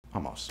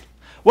Almost.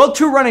 Well,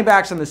 2 running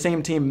backs on the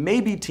same team may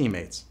be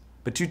teammates,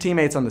 but 2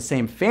 teammates on the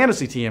same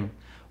fantasy team,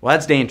 well,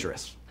 that's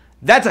dangerous.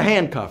 That's a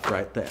handcuff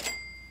right there.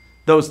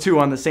 Those 2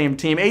 on the same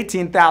team,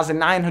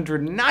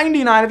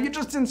 18,999. If you're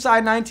just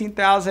inside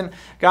 19,000,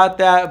 got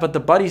that. But the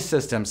buddy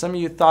system, some of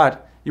you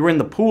thought you were in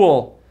the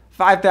pool,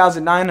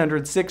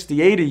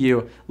 5,968 of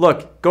you.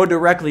 Look, go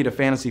directly to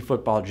fantasy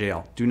football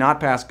jail. Do not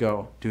pass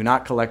go. Do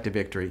not collect a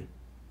victory.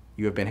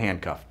 You have been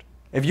handcuffed.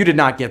 If you did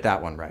not get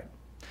that one right.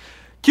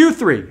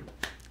 Q3.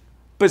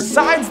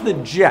 Besides the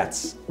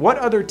Jets, what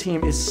other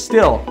team is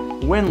still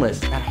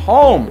winless at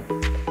home?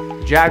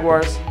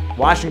 Jaguars,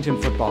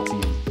 Washington football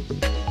team,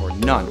 or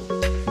none.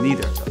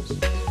 Neither of those.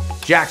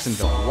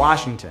 Jacksonville,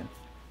 Washington,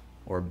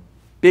 or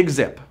Big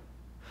Zip.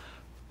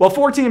 Well,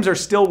 4 teams are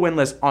still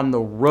winless on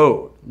the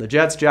road. The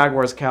Jets,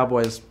 Jaguars,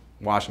 Cowboys,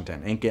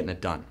 Washington. Ain't getting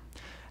it done.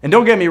 And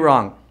don't get me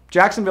wrong,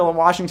 Jacksonville and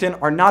Washington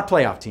are not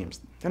playoff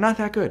teams. They're not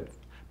that good.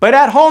 But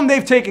at home,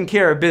 they've taken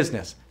care of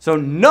business. So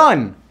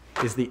none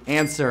is the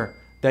answer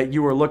that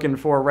you were looking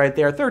for right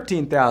there.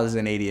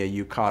 13,080 of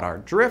you caught our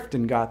drift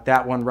and got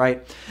that one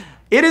right.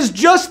 It is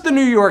just the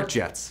New York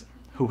Jets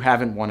who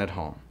haven't won at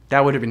home.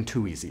 That would have been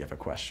too easy of a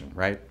question,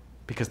 right?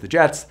 Because the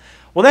Jets,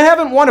 well, they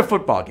haven't won a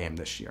football game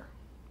this year.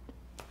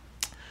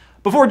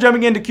 Before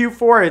jumping into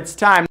Q4, it's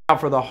time now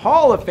for the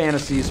Hall of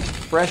Fantasy's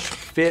Fresh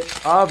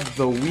Fit of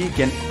the Week.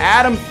 And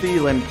Adam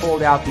Thielen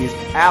pulled out these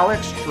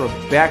Alex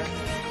Trebek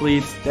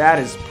cleats. That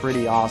is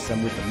pretty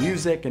awesome with the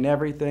music and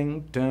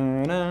everything.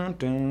 Dun, dun,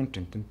 dun,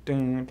 dun, dun,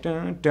 dun,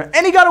 dun, dun.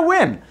 And he got a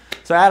win.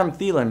 So Adam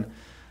Thielen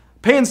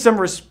paying some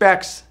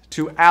respects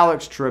to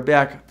Alex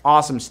Trebek.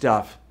 Awesome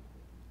stuff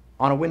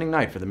on a winning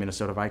night for the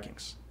Minnesota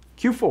Vikings.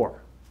 Q4.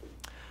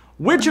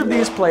 Which of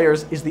these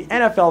players is the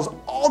NFL's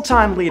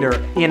all-time leader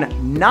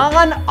in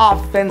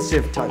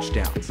non-offensive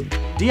touchdowns?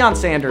 Deion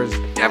Sanders,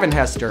 Devin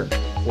Hester,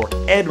 or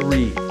Ed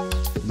Reed?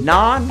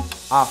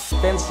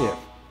 Non-offensive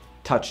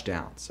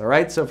touchdowns. All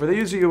right. So for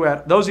those of you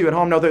at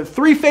home know there are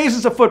 3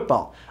 phases of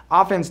football: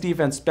 offense,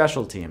 defense,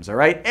 special teams. All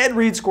right. Ed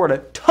Reed scored a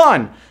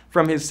ton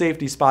from his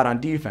safety spot on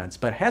defense,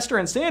 but Hester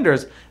and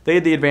Sanders, they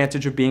had the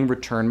advantage of being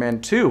return men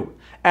too.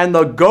 And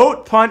the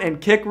GOAT punt and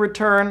kick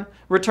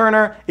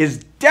returner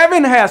is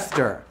Devin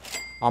Hester.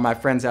 All my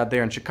friends out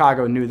there in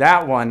Chicago knew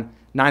that one.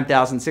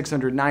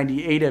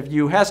 9,698 of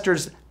you.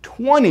 Hester's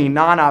 20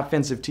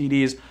 non-offensive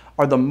TDs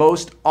are the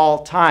most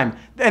all-time.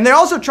 And they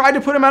also tried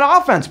to put him at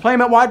offense, play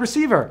him at wide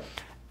receiver.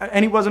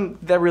 And he wasn't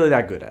really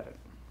that good at it.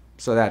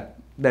 So that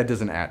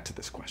doesn't add to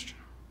this question.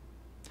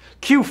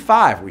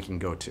 Q5 we can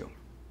go to.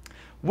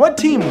 What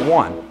team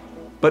won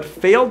but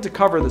failed to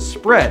cover the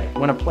spread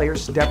when a player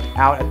stepped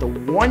out at the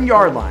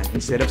 1-yard line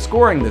instead of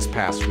scoring this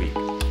past week?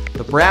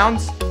 The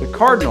Browns, the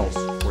Cardinals,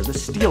 or the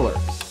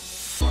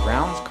Steelers?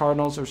 Browns,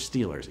 Cardinals, or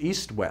Steelers?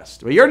 East,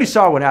 West. Well, you already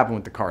saw what happened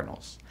with the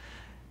Cardinals.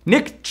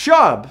 Nick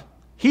Chubb,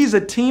 he's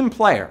a team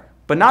player,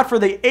 but not for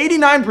the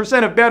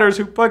 89% of bettors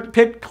who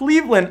picked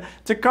Cleveland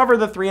to cover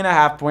the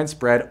 3.5-point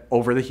spread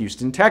over the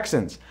Houston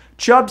Texans.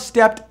 Chubb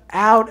stepped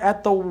out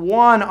at the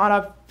 1 on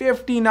a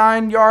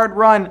 59-yard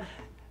run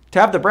to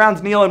have the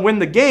Browns kneel and win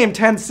the game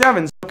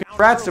 10-7. So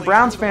congrats to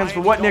Browns fans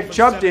for what Nick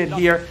Chubb did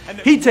here.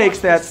 He takes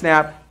that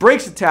snap,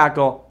 breaks a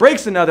tackle,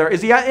 breaks another.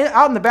 Is he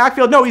out in the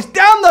backfield? No, he's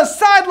down the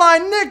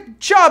sideline. Nick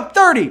Chubb,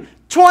 30,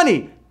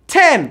 20,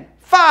 10,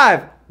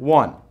 5,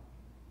 1.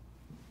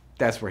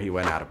 That's where he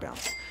went out of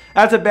bounds.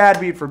 That's a bad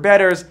beat for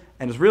bettors,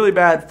 and it's really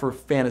bad for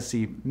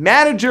fantasy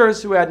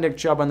managers who had Nick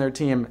Chubb on their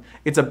team.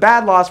 It's a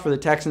bad loss for the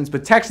Texans,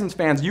 but Texans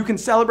fans, you can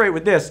celebrate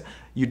with this.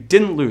 You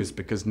didn't lose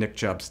because Nick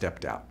Chubb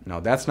stepped out.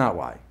 No, that's not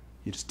why.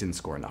 You just didn't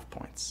score enough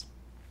points.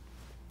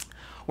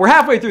 We're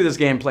halfway through this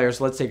game, players,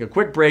 so let's take a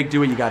quick break, do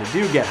what you got to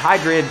do, get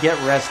hydrated,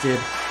 get rested,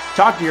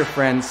 talk to your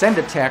friends, send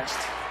a text,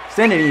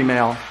 send an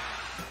email,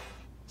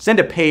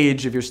 send a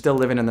page if you're still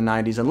living in the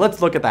 90s, and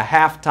let's look at the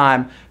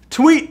halftime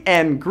tweet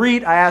and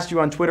greet. I asked you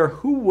on Twitter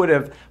who would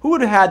have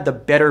had the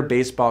better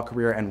baseball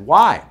career and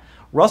why?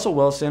 Russell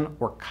Wilson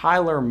or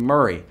Kyler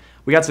Murray?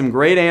 We got some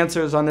great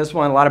answers on this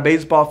one. A lot of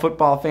baseball,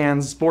 football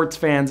fans, sports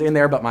fans in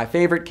there, but my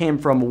favorite came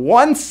from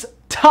Once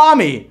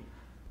Tommy,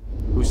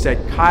 who said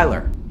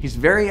Kyler. He's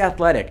very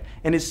athletic,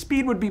 and his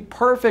speed would be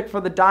perfect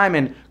for the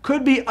diamond.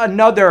 Could be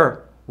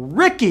another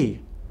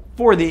Ricky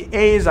for the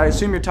A's. I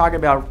assume you're talking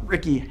about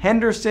Ricky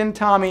Henderson,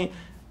 Tommy.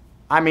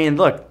 I mean,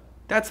 look,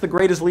 that's the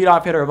greatest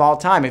leadoff hitter of all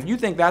time. If you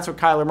think that's what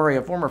Kyler Murray,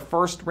 a former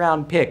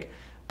first-round pick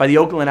by the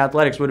Oakland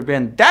Athletics, would have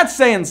been, that's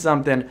saying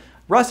something.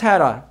 Russ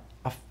had a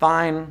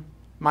fine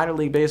minor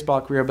league baseball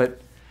career, but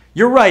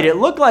you're right. It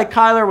looked like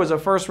Kyler was a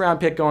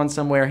first-round pick going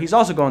somewhere. He's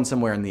also going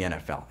somewhere in the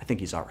NFL. I think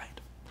he's all right.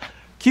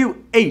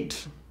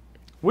 Q8.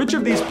 Which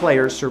of these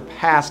players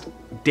surpassed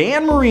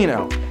Dan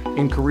Marino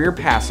in career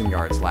passing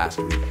yards last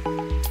week?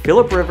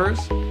 Phillip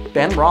Rivers,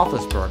 Ben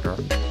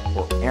Roethlisberger,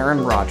 or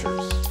Aaron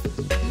Rodgers?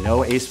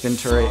 No, Ace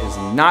Ventura is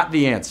not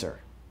the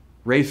answer.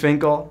 Ray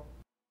Finkel,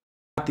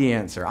 not the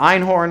answer.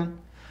 Einhorn,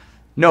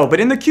 no. But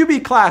in the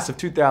QB class of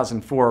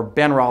 2004,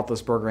 Ben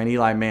Roethlisberger and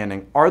Eli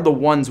Manning are the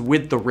ones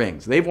with the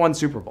rings. They've won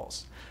Super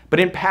Bowls. But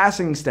in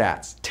passing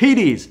stats,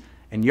 TDs,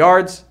 and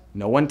yards,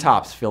 no one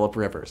tops Phillip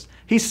Rivers.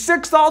 He's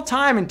 6th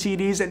all-time in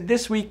TDs, and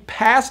this week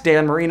passed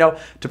Dan Marino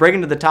to break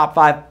into the top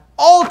 5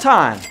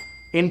 all-time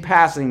in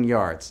passing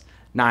yards.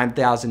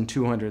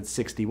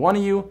 9,261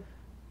 of you.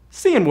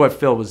 Seeing what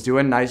Phil was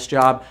doing, nice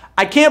job.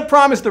 I can't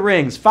promise the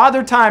rings.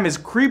 Father Time is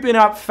creeping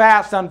up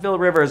fast on Phil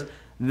Rivers.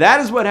 That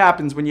is what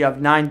happens when you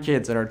have 9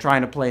 kids that are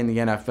trying to play in the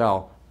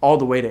NFL all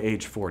the way to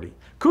age 40.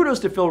 Kudos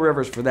to Phil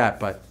Rivers for that,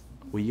 but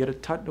will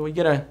we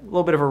get a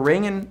little bit of a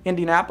ring in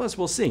Indianapolis?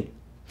 We'll see.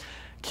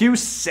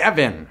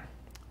 Q7.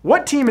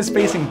 What team is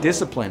facing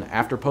discipline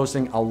after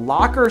posting a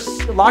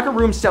locker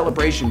room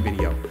celebration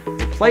video?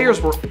 The players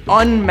were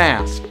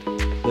unmasked.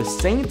 The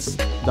Saints,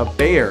 the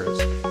Bears,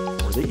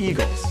 or the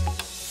Eagles?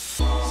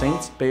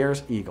 Saints,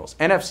 Bears, Eagles.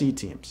 NFC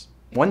teams.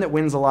 1 that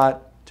wins a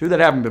lot, 2 that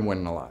haven't been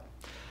winning a lot.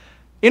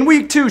 In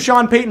week 2,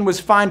 Sean Payton was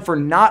fined for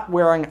not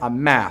wearing a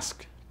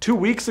mask. 2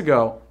 weeks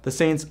ago, the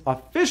Saints'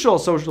 official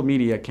social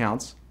media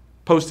accounts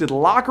posted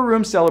locker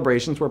room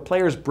celebrations where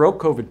players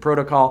broke COVID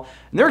protocol,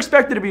 and they're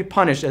expected to be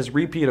punished as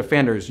repeat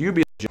offenders. You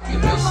be the judge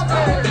of this.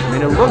 I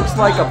mean, it looks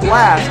like a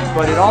blast,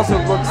 but it also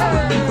looks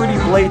pretty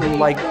blatant,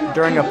 like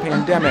during a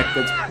pandemic.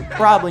 That's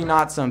probably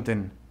not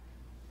something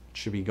that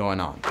should be going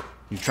on.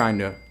 You're trying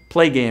to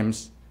play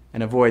games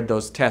and avoid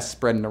those tests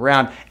spreading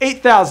around.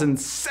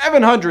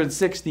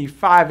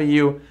 8,765 of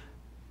you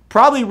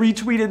probably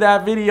retweeted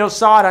that video,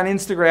 saw it on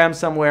Instagram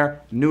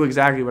somewhere, knew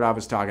exactly what I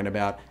was talking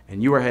about,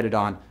 and you are headed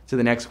on to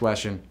the next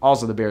question.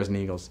 Also, the Bears and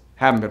Eagles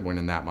haven't been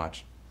winning that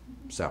much.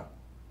 So,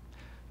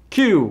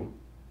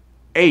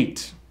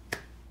 Q8.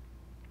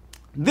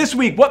 This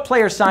week, what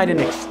player signed an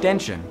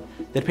extension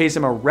that pays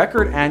him a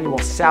record annual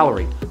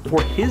salary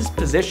for his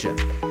position?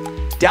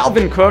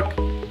 Dalvin Cook,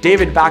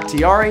 David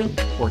Bakhtiari,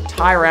 or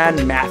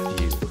Tyrann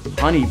Mathieu,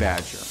 Honey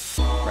Badger,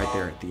 right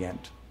there at the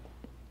end.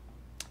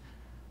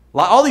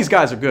 All these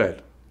guys are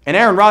good. And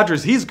Aaron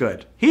Rodgers, he's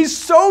good. He's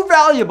so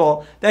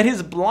valuable that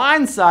his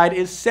blind side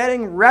is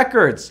setting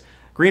records.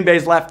 Green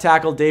Bay's left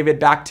tackle David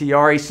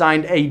Bakhtiari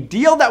signed a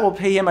deal that will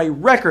pay him a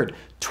record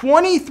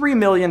 $23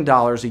 million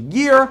a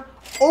year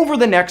over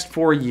the next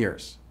 4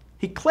 years.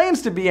 He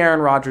claims to be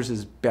Aaron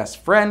Rodgers'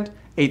 best friend.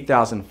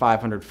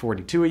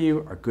 8,542 of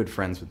you are good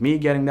friends with me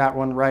getting that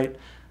one right.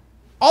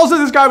 Also,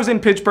 this guy was in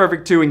Pitch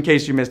Perfect 2, in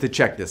case you missed it.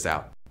 Check this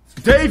out.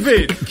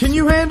 David, can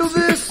you handle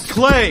this?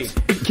 Clay,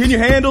 can you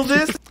handle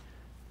this?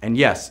 And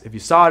yes, if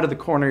you saw it at the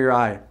corner of your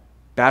eye,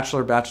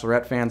 Bachelor,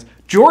 Bachelorette fans,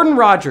 Jordan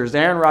Rodgers,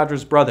 Aaron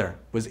Rodgers' brother,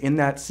 was in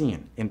that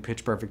scene in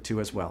Pitch Perfect 2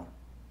 as well.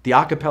 The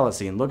a cappella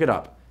scene, look it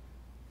up.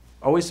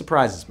 Always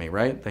surprises me,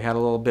 right? They had a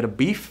little bit of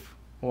beef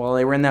while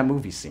they were in that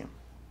movie scene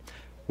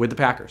with the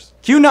Packers.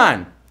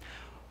 Q9.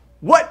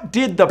 What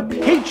did the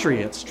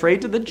Patriots trade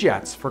to the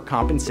Jets for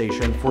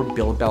compensation for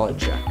Bill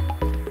Belichick?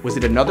 Was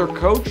it another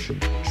coach,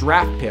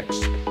 draft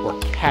picks, or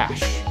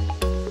cash?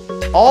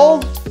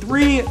 All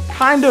 3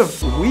 kind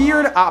of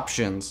weird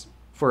options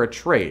for a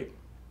trade.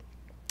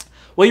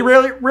 Well, you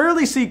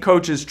rarely see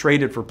coaches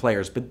traded for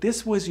players, but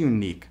this was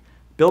unique.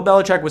 Bill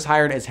Belichick was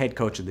hired as head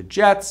coach of the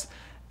Jets,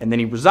 and then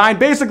he resigned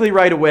basically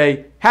right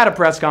away, had a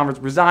press conference,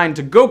 resigned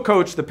to go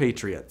coach the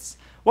Patriots.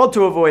 Well,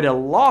 to avoid a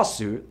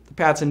lawsuit, the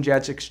Pats and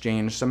Jets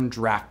exchanged some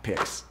draft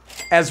picks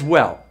as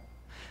well.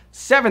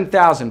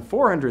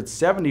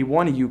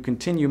 7,471 of you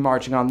continue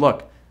marching on.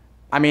 Look,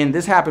 I mean,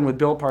 this happened with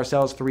Bill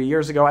Parcells 3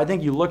 years ago. I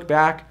think you look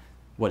back,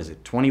 what is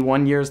it,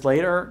 21 years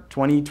later,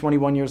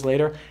 21 years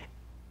later,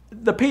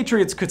 the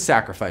Patriots could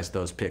sacrifice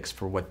those picks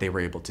for what they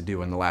were able to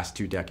do in the last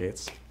 2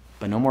 decades.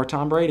 But no more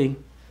Tom Brady.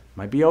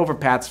 Might be over,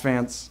 Pats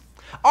fans.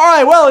 All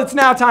right, well, it's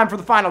now time for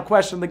the final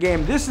question of the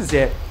game. This is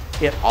it.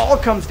 It all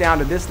comes down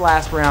to this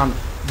last round.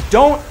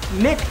 Don't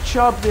Nick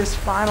Chubb this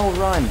final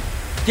run.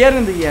 Get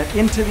into the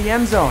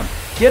end zone.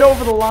 Get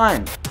over the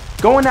line.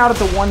 Going out at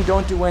the 1,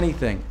 don't do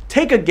anything.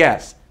 Take a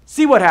guess.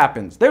 See what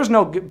happens. There's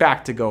no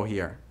back to go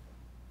here.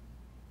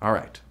 All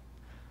right.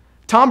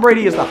 Tom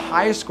Brady is the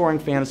highest scoring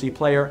fantasy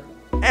player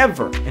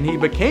ever, and he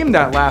became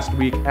that last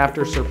week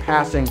after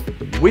surpassing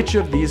which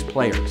of these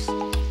players?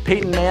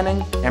 Peyton Manning,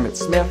 Emmitt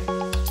Smith,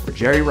 or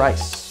Jerry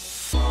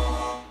Rice?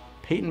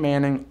 Peyton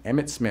Manning,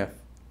 Emmitt Smith,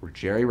 or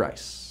Jerry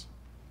Rice?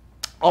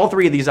 All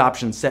 3 of these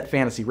options set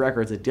fantasy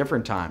records at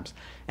different times.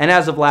 And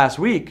as of last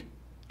week,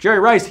 Jerry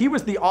Rice, he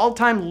was the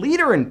all-time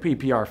leader in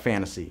PPR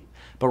fantasy.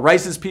 But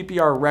Rice's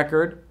PPR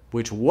record,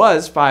 which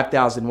was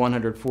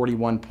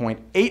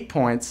 5,141.8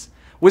 points,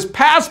 was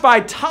passed by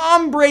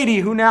Tom Brady,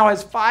 who now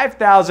has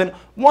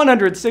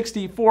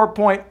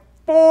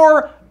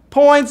 5,164.4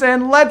 points.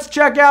 And let's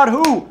check out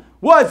who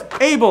was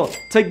able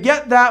to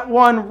get that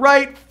one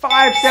right.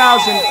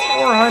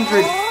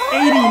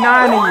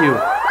 5,489 of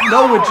you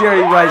know what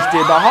Jerry Rice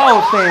did, the Hall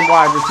of Fame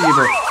wide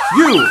receiver.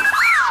 You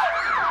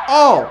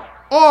all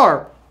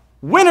are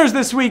winners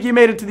this week. You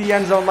made it to the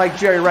end zone like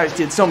Jerry Rice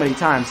did so many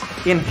times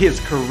in his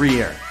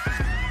career.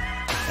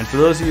 And for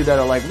those of you that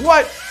are like,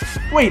 what?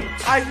 Wait,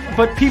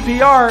 but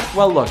PPR?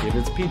 Well, look, if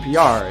it's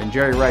PPR and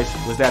Jerry Rice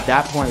was at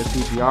that point with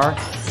PPR,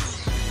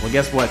 well,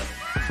 guess what?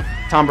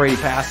 Tom Brady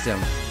passed him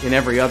in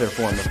every other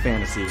form of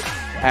fantasy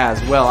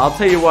as well. I'll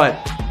tell you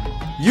what,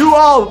 You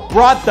all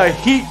brought the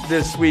heat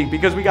this week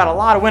because we got a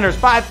lot of winners.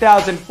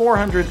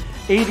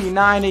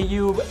 5,489 of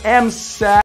you. MSAT.